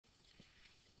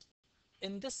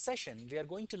In this session, we are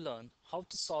going to learn how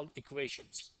to solve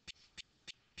equations.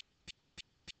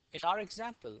 In our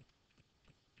example,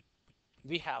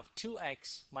 we have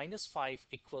 2x minus 5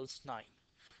 equals 9.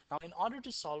 Now, in order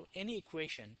to solve any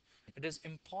equation, it is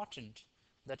important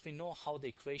that we know how the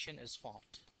equation is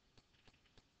formed.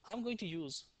 I'm going to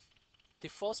use the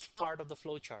first part of the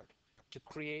flowchart to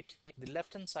create the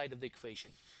left-hand side of the equation,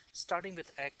 starting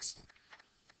with x.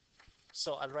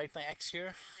 So I'll write my x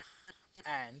here,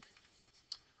 and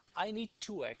I need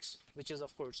 2x, which is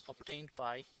of course obtained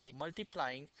by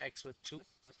multiplying x with 2.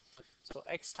 So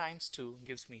x times 2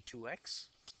 gives me 2x.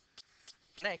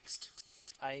 Next,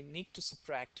 I need to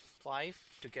subtract 5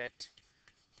 to get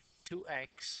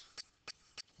 2x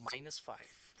minus 5.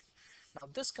 Now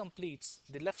this completes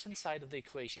the left hand side of the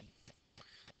equation.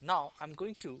 Now I'm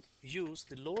going to use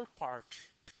the lower part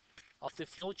of the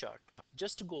flowchart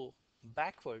just to go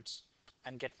backwards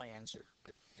and get my answer.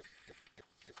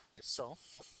 So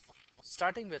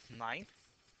starting with 9,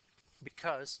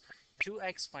 because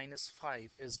 2x minus 5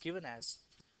 is given as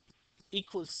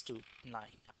equals to 9.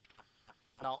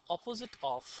 Now opposite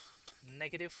of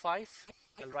negative 5,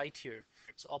 I'll write here.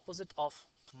 So opposite of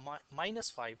minus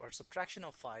 5 or subtraction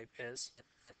of 5 is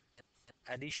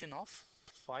addition of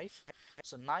 5.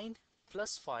 So 9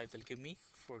 plus 5 will give me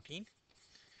 14.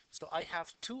 So I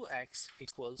have 2x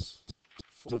equals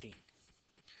 14.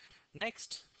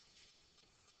 Next,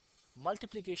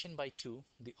 multiplication by 2,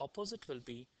 the opposite will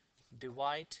be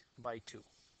divide by 2.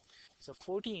 So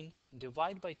 14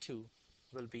 divided by 2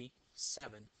 will be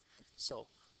 7. So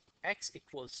x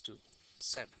equals to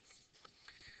 7.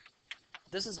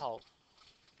 This is how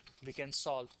we can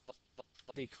solve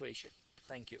the equation.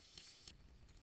 Thank you.